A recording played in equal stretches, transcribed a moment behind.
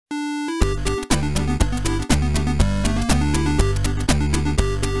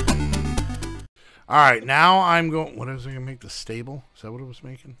All right, now I'm going. What is it gonna make the stable? Is that what it was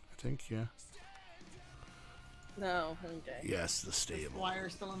making? I think, yeah. No, okay. Yes, the stable. Wire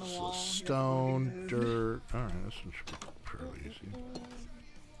still in the wall. Stone, dirt. All right, this one's fairly easy.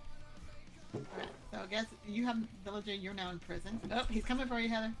 All right, so I guess you have villager. You're now in prison. Oh, he's coming for you,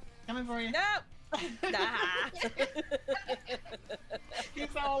 Heather. Coming for you. Nope. Nah. He's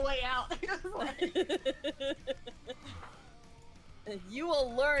all the way out. You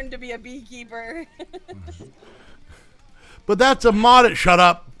will learn to be a beekeeper. But that's a mod. Shut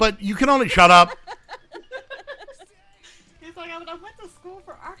up. But you can only shut up. He's like, I went to school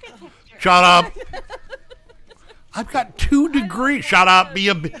for architecture. Shut up. I've got 2 degrees. Shut up.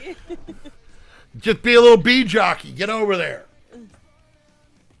 Just be a little bee jockey. Get over there.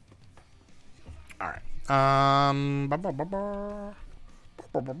 All right.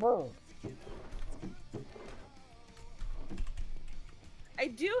 I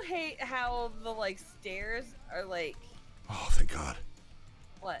do hate how the like stairs are like. Oh, thank God.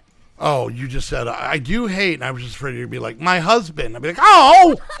 What? Oh, you just said I do hate, and I was just afraid you'd be like my husband. I'd be like,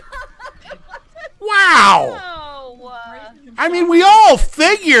 oh, wow. No. I mean, we all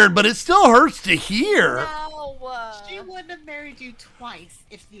figured, but it still hurts to hear. No. She wouldn't have married you twice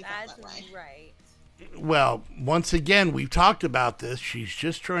if you That's felt that way. right. Well, once again, we've talked about this. She's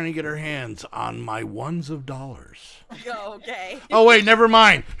just trying to get her hands on my ones of dollars. Okay. Oh, wait, never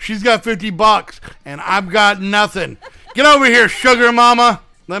mind. She's got $50, and I've got nothing. Get over here, sugar mama.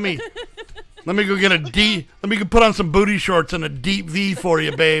 Let me go get a D. Let me go put on some booty shorts and a deep V for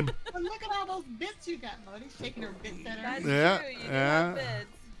you, babe. But look at all those bits you got, Modi. Shaking her bits at her. That's Yeah, true. You do yeah. have bids.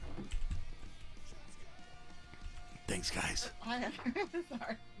 Thanks, guys. I have.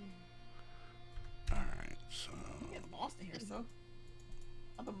 Sorry. All right, so I'm getting lost in here, so.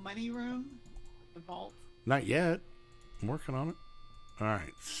 The money room, the vault. not yet. I'm working on it. All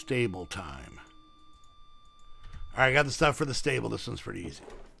right, stable time. All right, I got the stuff for the stable. This one's pretty easy.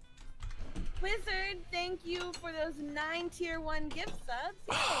 Wizard, thank you for those 9 tier 1 gift subs.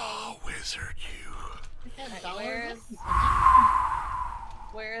 Yay. Oh, wizard, you. Right,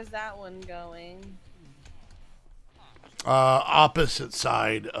 where is that one going? Opposite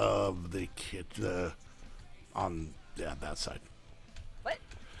side of the kit. That side. What?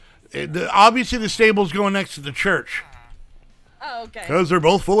 Obviously, the stable's going next to the church. Oh, okay. Because they're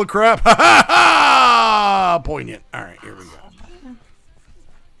both full of crap. Ha ha ha! Poignant. All right, here we go.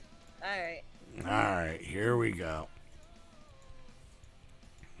 Alright. All right, here we go.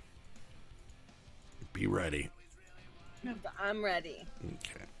 Be ready. I'm ready.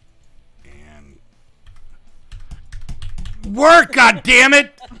 Okay. And work, goddammit!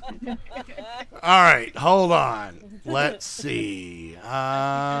 All right, hold on. Let's see.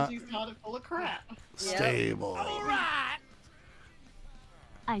 Because you got it full of crap. Stable. All right.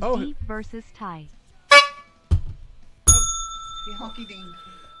 Deep versus Ty. The honky dink.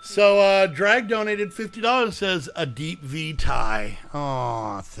 So, Drag donated $50. Says a deep V tie.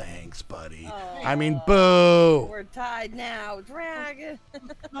 Oh, thanks, buddy. Oh, I mean, boo. we're tied now. Drag.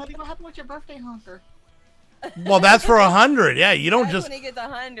 Modi, what happened with your birthday honker? Well, that's for 100. Yeah, you don't That's just. when he gets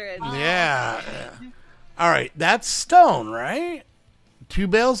 100. Yeah. All right, that's stone, right? 2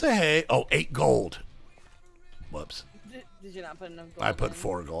 bales of hay. Oh, 8 gold. Whoops. Did you not put enough gold I put in?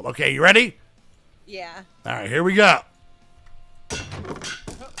 4 gold. Okay, you ready? Yeah. All right, here we go.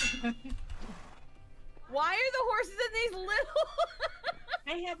 Why are the horses in these little?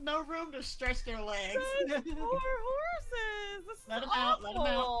 They have no room to stretch their legs. Those poor horses. This is Let 'em out, let 'em out.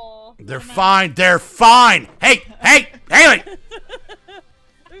 awful. They're fine. They're fine. Hey, Haley.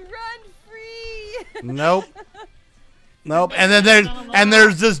 Run free. Nope. Nope. And then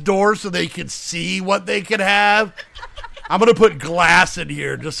there's this door so they could see what they could have. I'm gonna put glass in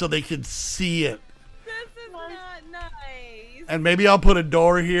here just so they can see it. This is not nice. And maybe I'll put a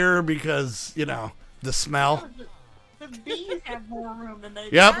door here because, you know, the smell. The bees have more room than they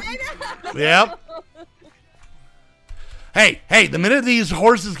do. Yep. Yep. Hey, the minute these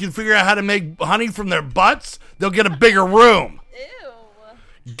horses can figure out how to make honey from their butts, they'll get a bigger room. Ew.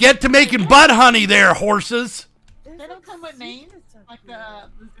 Get to making butt honey there, horses. They don't come with names like the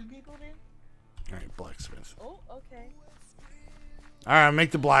zoo people do. All right, blacksmith. Oh, okay. All right, make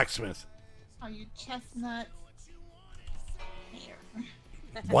the blacksmith. Are you chestnut? Here.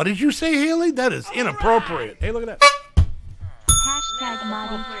 What did you say, Haley? That is inappropriate. Hey, look at that. Hashtag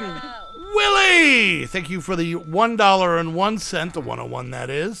Modi Truth. Willie! Thank you for the $1.01, the 101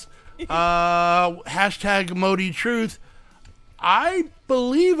 that is. Hashtag Modi Truth. I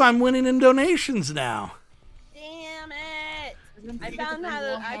believe I'm winning in donations now. Damn it! I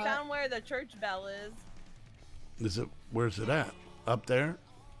found where the church bell is. Where's it at? Up there?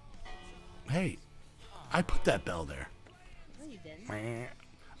 Hey, I put that bell there. No, you didn't.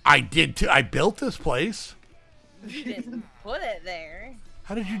 I did too. I built this place. You didn't put it there.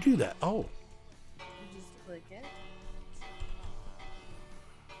 How did you do that? Oh. You just click it.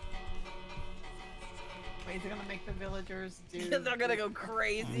 Wait, is it gonna make the villagers do? They're gonna go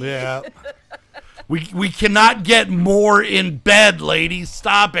crazy. Yeah. we cannot get more in bed, ladies.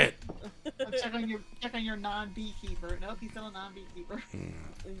 Stop it. Check on your non-beekeeper. Nope, he's still a non-beekeeper.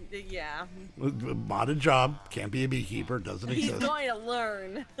 Yeah. Modded job. Can't be a beekeeper. Doesn't He's exist. going to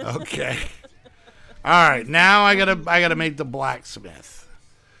learn. Okay. All right. Now I gotta make the blacksmith.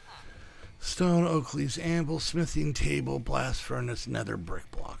 Stone, oak leaves, anvil, smithing table, blast furnace, nether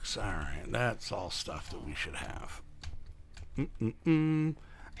brick blocks. All right. That's all stuff that we should have. Can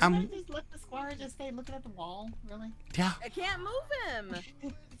I just let the squire just stay looking at the wall? Really? Yeah. I can't move him.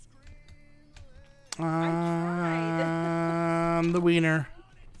 I'm the wiener.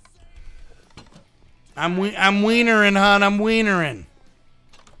 I'm wienering, hon. I'm wienering.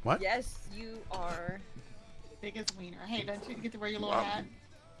 What? Yes, you are. Biggest wiener. Hey, don't you get to wear your little hat?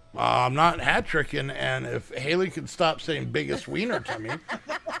 I'm not hat tricking, and if Haley could stop saying biggest wiener to me,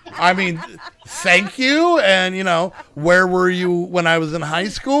 I mean, thank you. And you know, where were you when I was in high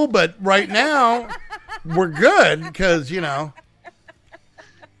school? But right now, we're good because you know.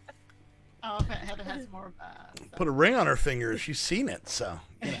 Oh, okay. Heather has more. Put a ring on her finger. She's seen it, so.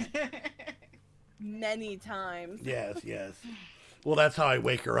 You know. Many times. Yes, yes. Well, that's how I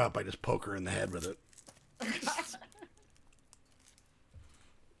wake her up. I just poke her in the head with it.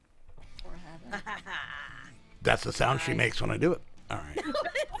 Poor Heather. That's the sound she makes when I do it. All right.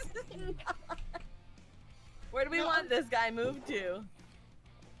 Where do we want this guy moved to?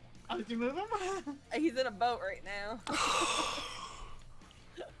 Oh, did you move him? He's in a boat right now.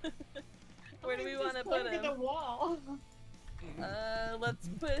 Where do we want to put him? The wall. Let's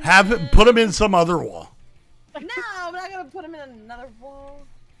put Put him in some other wall. No, we're not gonna put him in another wall.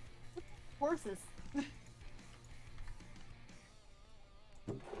 Horses.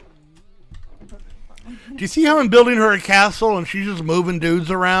 Do you see how I'm building her a castle and she's just moving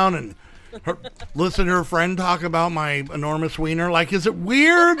dudes around and listen to her friend talk about my enormous wiener? Like, is it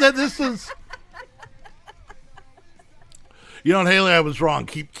weird that this is... You know, Haley, I was wrong.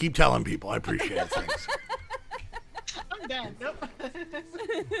 Keep telling people. I appreciate it. Thanks. I'm done. Nope.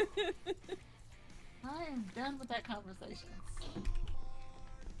 I am done with that conversation.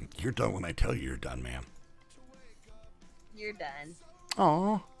 You're done when I tell you you're done, ma'am. You're done. Aw.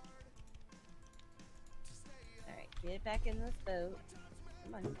 Alright, get back in this boat.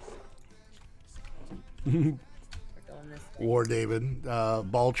 Come on. We're going this way. War David,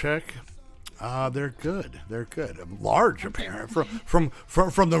 ball check. They're good. They're good. Large, apparently. From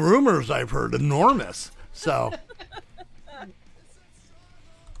the rumors I've heard, enormous. So,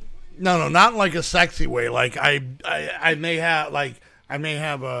 no, not in like a sexy way. Like I may have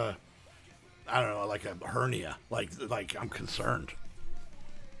a, I don't know, like a hernia. Like I'm concerned.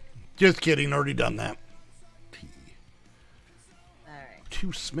 Just kidding. Already done that. All right.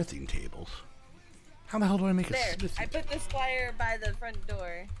 2 smithing tables. How the hell do I make a There. smithing? I put the squire by the front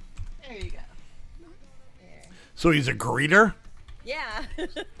door. There you go. There. So he's a greeter? Yeah.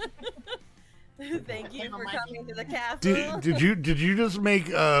 Thank you for coming to the castle. Did you just make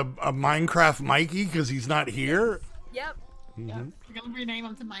a Minecraft Mikey because he's not here? Yep. Yeah, we're gonna rename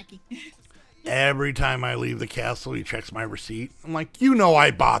him to Mikey. Every time I leave the castle, he checks my receipt. I'm like, you know I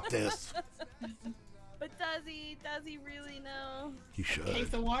bought this. But does he? Does he really know? He should.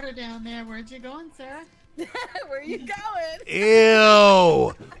 Case of water down there. Where'd you going, Sarah? Where are you going?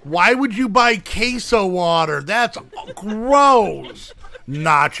 Ew. Why would you buy queso water? That's gross.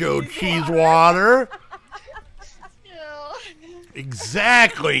 Nacho cheese water.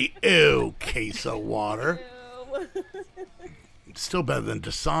 Exactly. Ew, queso water. Ew. It's still better than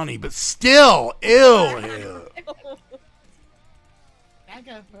Dasani, but still, ew. I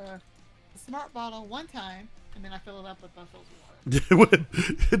go for a smart bottle one time, and then I fill it up with Buffalo's water.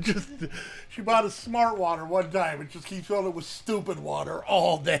 She bought a smart water one time and just keeps filling it with stupid water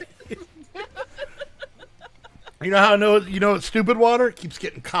all day. You know how I know? You know it's stupid water? It keeps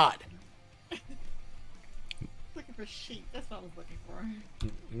getting caught. Looking for sheep. That's what I was looking for.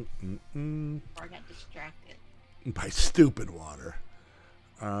 Or I got distracted. By stupid water.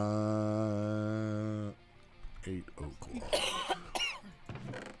 8 o'clock.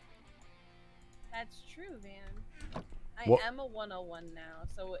 That's true, man. I What? am a 101 now,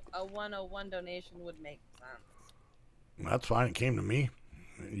 so a 101 donation would make sense. That's fine. It came to me.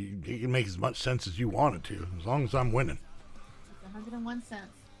 You can make as much sense as you want it to, as long as I'm winning. It's 101 cents.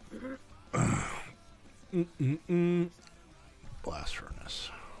 Blast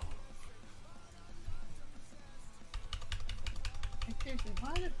furnace. Seriously,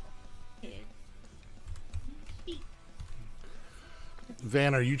 why the pig?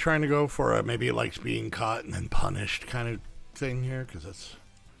 Van, are you trying to go for a maybe it likes being caught and then punished kind of thing here? Because that's...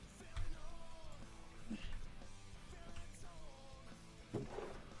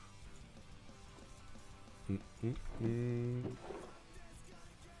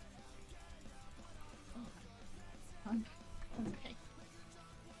 Okay.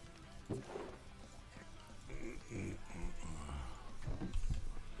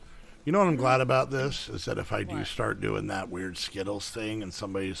 You know what I'm glad about this? Is that if I do start doing that weird Skittles thing and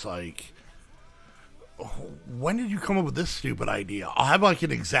somebody's like, oh, when did you come up with this stupid idea? I'll have like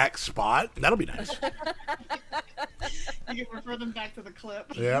an exact spot. That'll be nice. You can refer them back to the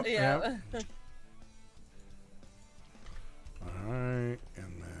clip. Yep, Yeah. yep. Alright,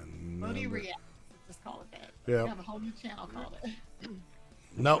 and then... Modi React. Just call it that. Yep. We have a whole new channel called it.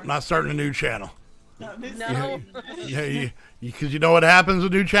 Nope, not starting a new channel. No. Yeah, because you know what happens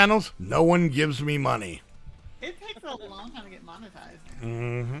with new channels? No one gives me money. It takes a long time to get monetized.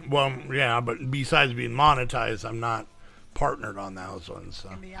 Mm-hmm. Well, yeah, but besides being monetized, I'm not partnered on those ones. So.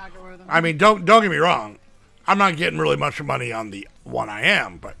 In the algorithm. I mean, don't get me wrong. I'm not getting really much money on the one I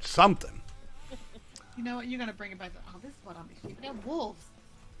am, but something. You know what? You're gonna bring it back to. Oh, this is what I'll be sheep. They're wolves.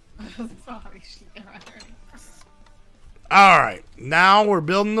 This is what I'll be sheep around here. All right, now we're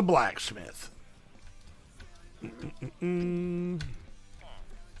building the blacksmith. Come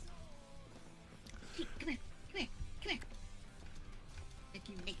here. Make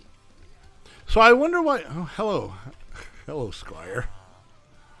it. So I wonder why. Oh, hello, Squire.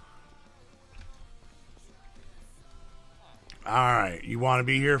 All right, you want to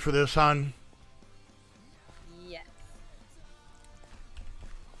be here for this, hon? Yes.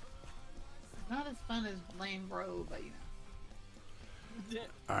 Not as fun as Lame Bro, but you know.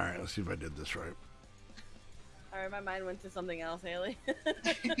 All right, let's see if I did this right. Alright, my mind went to something else, Haley.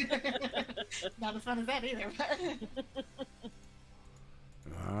 Not as fun as that either. But...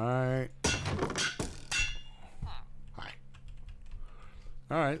 All right. Hi.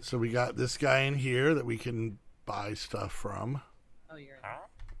 All right, so we got this guy in here that we can buy stuff from. Oh, you're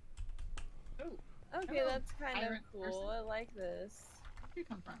in. Ooh, Okay, Hello, that's kind of iron cool. person. I like this. where'd you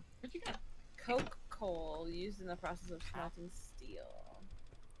come from? Where'd you go? Coke coal used in the process of smelting steel.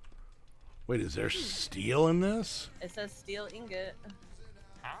 Wait, is there steel in this? It says steel ingot.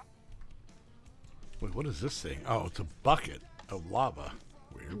 Wait, what is this thing? Oh, it's a bucket of lava.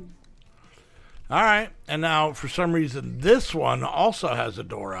 Weird. All right, and now for some reason this one also has a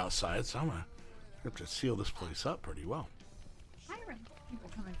door outside, so I'm gonna have to seal this place up pretty well. Iron people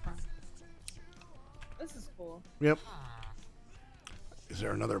coming from. This is cool. Yep. Is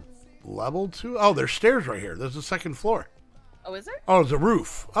there another level to? Oh, there's stairs right here. There's a second floor. Oh, is there? Oh, it's a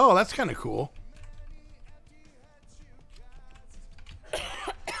roof. Oh, that's kind of cool.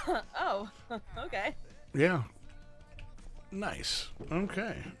 Oh, okay. Yeah. Nice.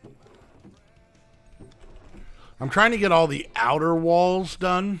 Okay. I'm trying to get all the outer walls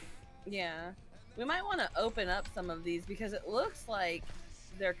done. Yeah. We might want to open up some of these because it looks like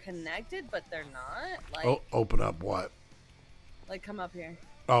they're connected, but they're not. Like, Oh, open up what? like come up here.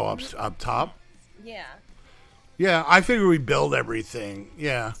 Oh, up top? Yeah. Yeah, I figure we build everything.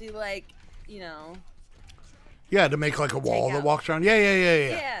 Yeah. See, like, you know. Yeah, to make like a wall Take that out. walks around. Yeah.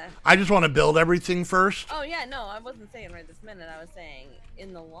 Yeah. I just want to build everything first. Oh, yeah, no, I wasn't saying right this minute. I was saying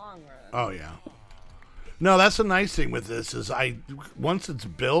in the long run. Oh, yeah. No, that's the nice thing with this is once it's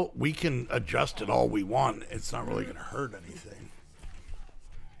built, we can adjust it all we want. It's not really going to hurt anything.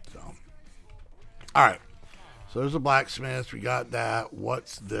 So, all right. So there's a blacksmith. We got that.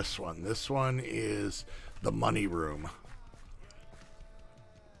 What's this one? This one is the money room.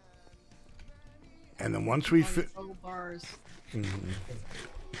 And then once we fit, Gold bars.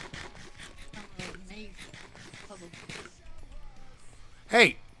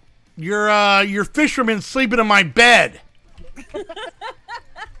 hey, your fisherman sleeping in my bed.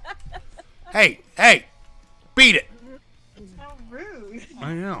 hey, beat it. How rude.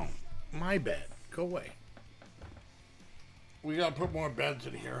 I know, my bed. Go away. We gotta put more beds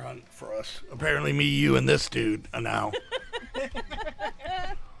in here, hunt for us. Apparently, me, you, and this dude are now.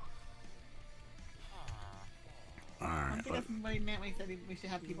 All right. I think that's what he meant when he said we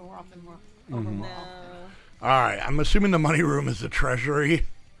should have people more often more Mm-hmm. over more No. often. All right. I'm assuming the money room is the treasury.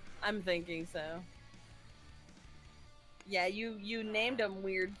 I'm thinking so. Yeah, you named them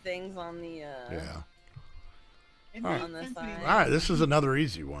weird things on the Yeah. It All makes right. sense to me On the when- All right. This is another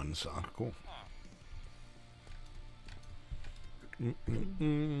easy one. So cool.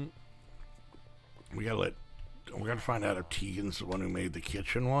 We gotta find out if Tegan's the one who made the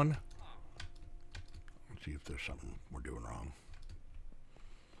kitchen one. Let's see if there's something we're doing wrong.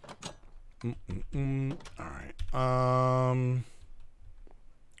 All right. All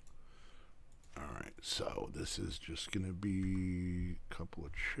right. So this is just gonna be a couple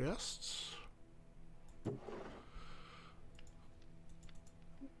of chests.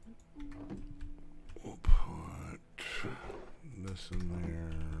 We'll put this in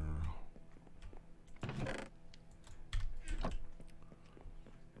there.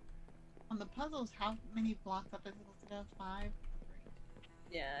 On the puzzles, how many blocks up is it supposed to go? 5?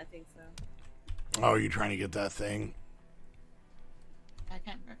 Yeah, I think so. Oh, you're trying to get that thing? I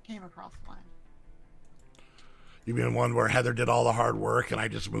came across one. You mean one where Heather did all the hard work and I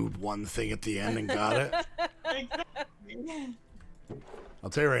just moved one thing at the end and got it? Exactly. I'll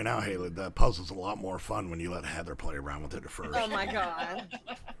tell you right now, Haley, the puzzle's a lot more fun when you let Heather play around with it at first. Oh my god.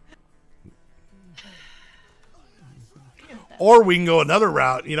 Or we can go another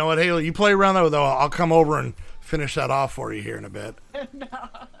route. You know what, Haley? You play around though. I'll come over and finish that off for you here in a bit. No.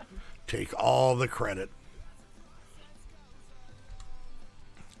 Take all the credit.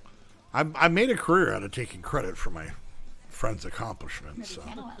 I made a career out of taking credit for my friends' accomplishments. So,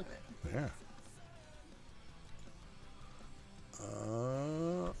 yeah.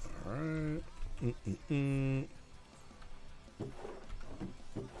 All right.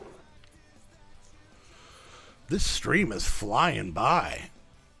 This stream is flying by.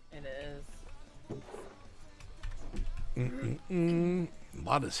 It is. A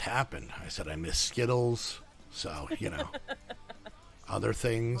lot has happened. I said I miss Skittles, so you know, other All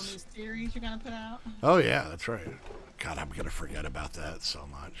things. these series you're gonna put out. Oh yeah, that's right. God, I'm gonna forget about that so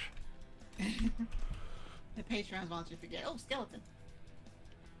much. The Patreons want you to forget. Oh, skeleton.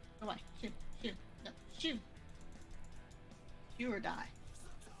 Go away. Shoot. Shoot. No. Shoot. Shoot or die.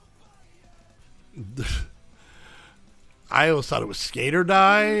 I always thought it was skate or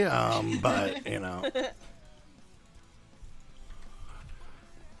die, but you know.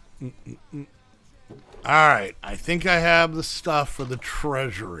 All right, I think I have the stuff for the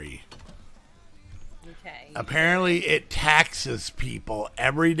treasury. Okay. Apparently, it taxes people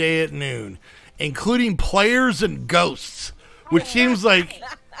every day at noon, including players and ghosts, which seems like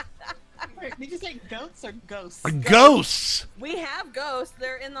Wait, did you say goats or ghosts? ghosts. We have ghosts.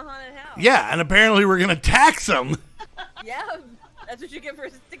 They're in the haunted house. Yeah, and apparently we're gonna tax them. Yeah. That's what you get for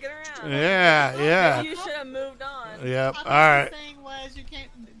sticking around. Yeah, yeah, You should have moved on. yep. I All thought right. the saying was you can't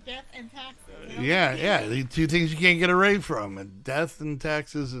death and taxes. You know? Yeah. The two things you can't get away from: and death and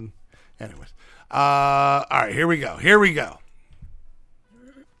taxes. And anyways, all right. Here we go.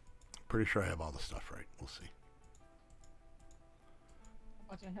 Pretty sure I have all the stuff right. We'll see.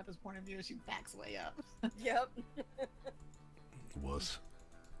 Watching Heather's point of view, she backs way up. Yep. Was.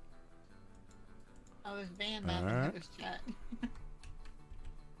 Oh, there's Van back in Alright. Heather's chat.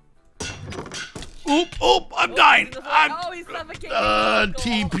 Oop! I'm dying. Oh, he's suffocating.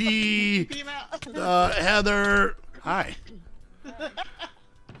 TP. Beam out. Heather. Hi. I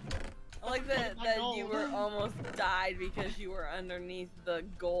like that you were almost died because you were underneath the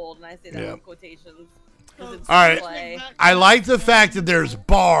gold, and I say that Yep. in quotations. 'Cause it's All right. play. I like the fact that there's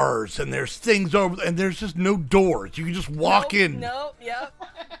bars and there's things over, and there's just no doors. You can just walk in. Nope, yep.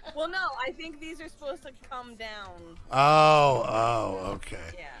 Well, no, I think these are supposed to come down. Oh, okay.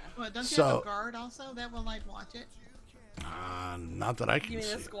 Yeah. What, don't you So- have a guard also that will like watch it? Not that I You can mean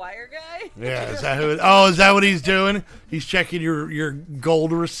see. the Squire guy? Yeah, is that who? Oh, is that what he's doing? He's checking your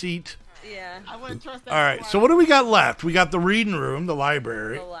gold receipt. Yeah. I wouldn't trust that. All right. squire. So what do we got left? We got the reading room, the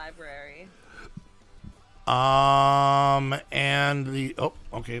library, The library. and the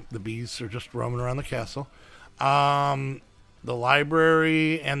the bees are just roaming around the castle. The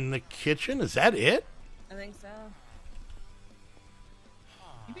library and the kitchen. Is that it? I think so.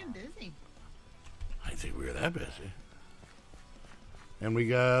 You've been busy. I didn't think we were that busy. And we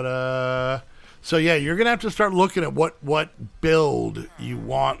got so yeah, you're gonna have to start looking at what build you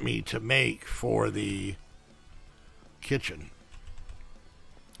want me to make for the kitchen.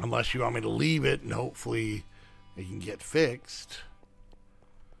 Unless you want me to leave it and hopefully it can get fixed.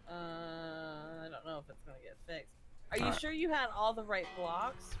 I don't know if it's gonna get fixed. Are you sure you had all the right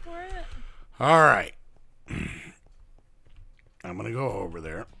blocks for it? All right. I'm gonna go over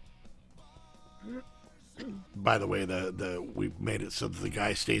there. By the way, we made it so that the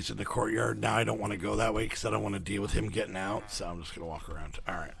guy stays in the courtyard. Now I don't want to go that way because I don't want to deal with him getting out. So I'm just gonna walk around.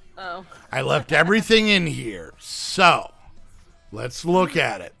 All right. Oh. I left everything in here. So let's look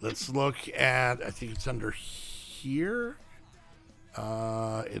at it. Let's look at. I think it's under here.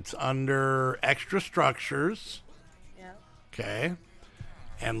 It's under extra structures. Yeah. Okay.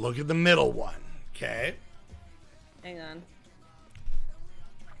 And look at the middle one. Okay. Hang on.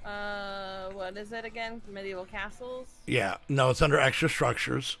 What is it again? Medieval castles? Yeah. No, it's under extra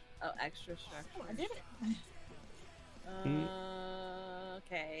structures. Oh, extra structure. Oh, I did it.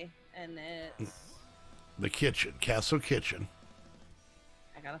 Okay, and it's. The kitchen. Castle kitchen.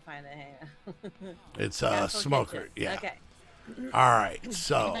 I gotta find it. Hang on. It's Castle smoker. kitchen. Yeah. Okay. All right.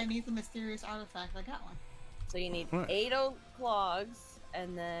 So. If I need the mysterious artifact, I got one. So you need Right. 8 oak logs,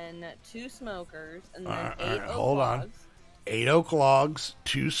 and then 2 smokers, and then Alright, 8 alright, oak hold on. logs. 8 oak logs,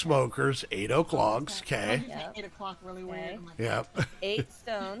 2 smokers, 8 oak logs. I Okay. just make Yep. 8 o'clock really weird. Okay. I'm like, Yep. 8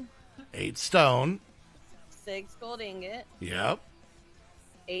 stone, 8 stone. 6 gold ingot, Yep.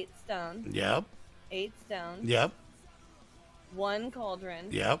 8 stone, Yep. 8 stone, Yep. 1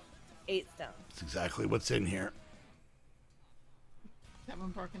 cauldron, Yep. 8 stone. That's exactly what's in here. that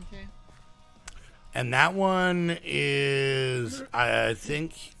one broken too. And that one is, I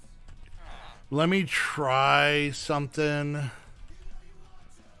think, let me try something.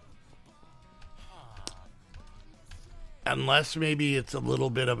 Unless maybe it's a little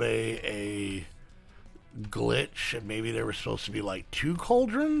bit of a glitch, and maybe there were supposed to be like 2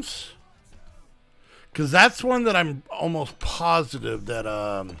 cauldrons. Because that's one that I'm almost positive that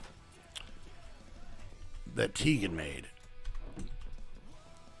that Tegan made.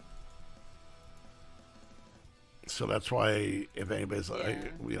 So that's why, if anybody's like, Yeah.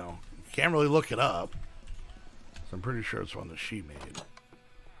 you know, can't really look it up. So I'm pretty sure it's one that she made.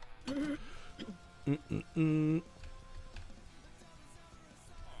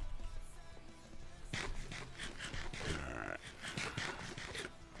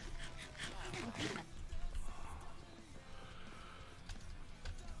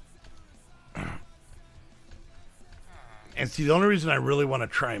 Alright. And see, the only reason I really want to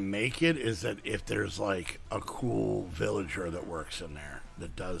try and make it is that if there's like a cool villager that works in there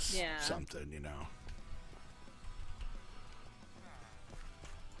that does Yeah. something, you know.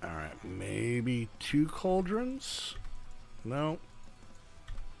 All right, maybe 2 cauldrons? No.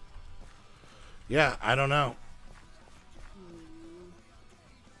 Yeah, I don't know.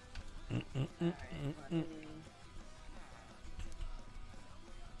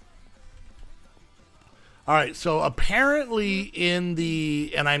 All right, so apparently in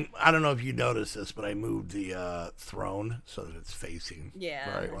the, and I don't know if you noticed this, but I moved the throne so that it's facing Yeah.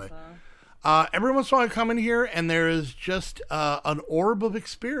 the right I way. saw. Every once in a while I come in here and there is just an orb of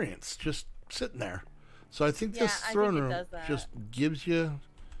experience just sitting there. So I think Yeah, this I think throne it room does that. just gives you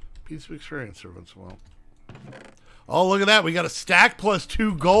a piece of experience every once in a while. Oh, look at that. We got a stack plus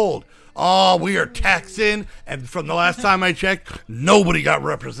 2 gold. Oh, we are taxing. And from the last time I checked, nobody got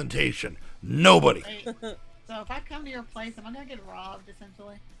representation. Nobody. Wait, so if I come to your place, am I gonna get robbed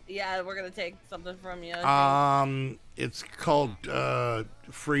essentially? Yeah, we're gonna take something from you. I think. It's called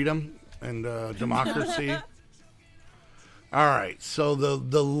freedom and democracy. All right, so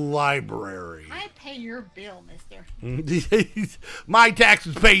the library. I pay your bill, mister. My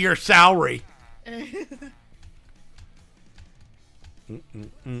taxes pay your salary. All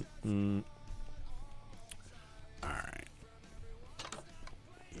right.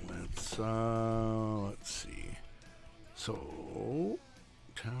 Let's see. So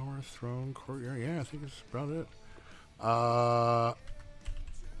tower, throne, courtyard. Yeah, I think that's about it.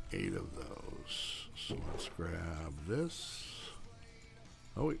 8 of those. So let's grab this.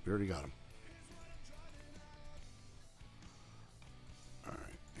 Oh wait, we already got them. All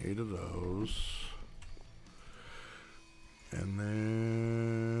right, 8 of those. And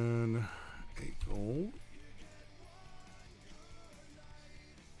then 8 gold.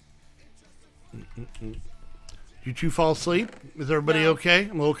 You 2 fall asleep? Is everybody No. okay?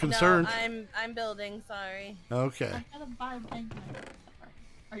 I'm a little concerned. No, I'm building. Sorry. Okay. I gotta buy a bank.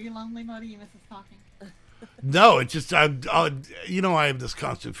 Are you lonely, Muddy? You miss us talking. No, it's just I have this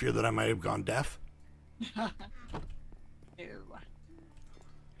constant fear that I might have gone deaf. Ew. Did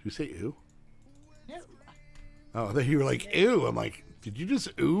you say ew? Ew. Oh, I thought you were like ew. I'm like, did you just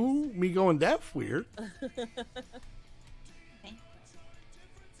ooh me going deaf? Weird.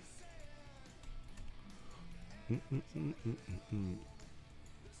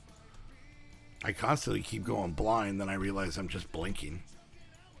 I constantly keep going blind, then I realize I'm just blinking.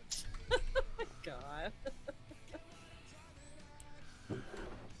 God.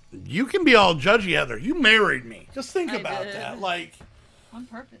 You can be all judgy, Heather. You married me. Just think I about did. that. Like, On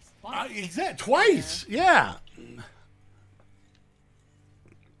purpose. Why? exact twice. Yeah. He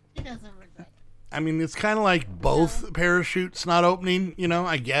doesn't regret it. I mean, it's kind of like both parachutes not opening. You know,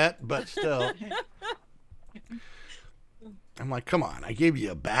 I get, but still. I'm like, come on. I gave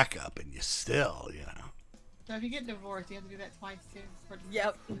you a backup, and you still, you know. So if you get divorced, you have to do that twice too.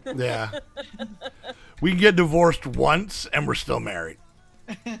 Yep. Yeah. We can get divorced once, and we're still married.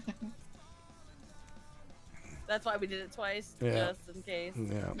 That's why we did it twice, Yeah. just in case.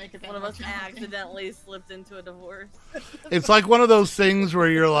 Yeah. Make it that One of more us challenging. accidentally slipped into a divorce. It's like one of those things where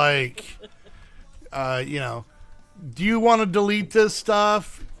you're like, you know, do you want to delete this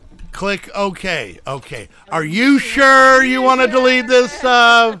stuff? Click OK. Okay. Are you sure you want to delete this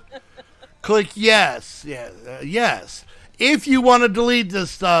stuff? Click yes. Yeah, yes. If you want to delete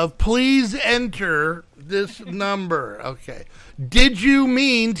this stuff, please enter this number. Okay. Did you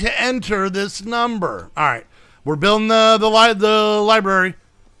mean to enter this number? All right. We're building the library,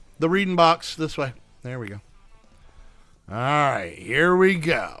 the reading box this way. There we go. All right. Here we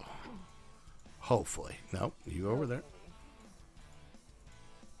go. Hopefully. Nope. You over there.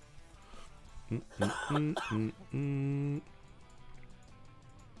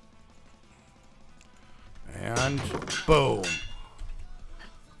 And boom.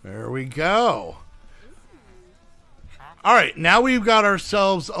 There we go. All right, now we've got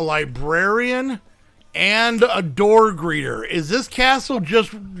ourselves a librarian and a door greeter. Is this castle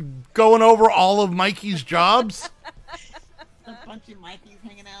just going over all of Mikey's jobs? A bunch of Mikeys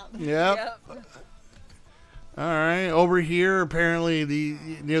hanging out. Yep. All right, over here, apparently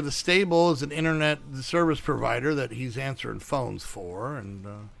near the stable is an internet service provider that he's answering phones for, and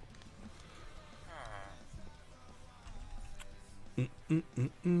all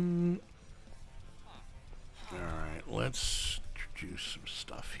right, let's do some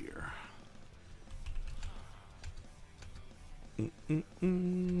stuff here.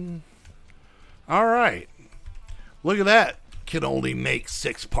 All right, look at that. Can only make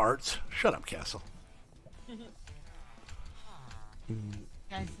 6 parts. Shut up, Castle.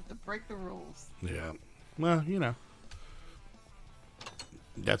 Guys have to break the rules. Yeah. Well, you know.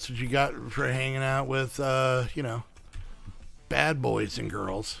 That's what you got for hanging out with, you know, bad boys and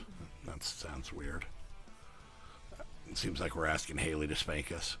girls. That sounds weird. It seems like we're asking Haley to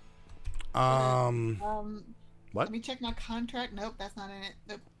spank us. What? Let me check my contract. Nope, that's not in it.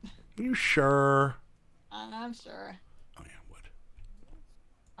 Nope. You sure? I'm sure. Oh, yeah, would.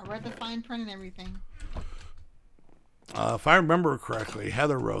 I read the fine print and everything. If I remember correctly,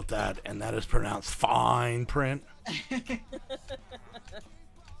 Heather wrote that, and that is pronounced fine print.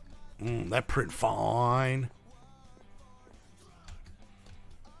 That print fine.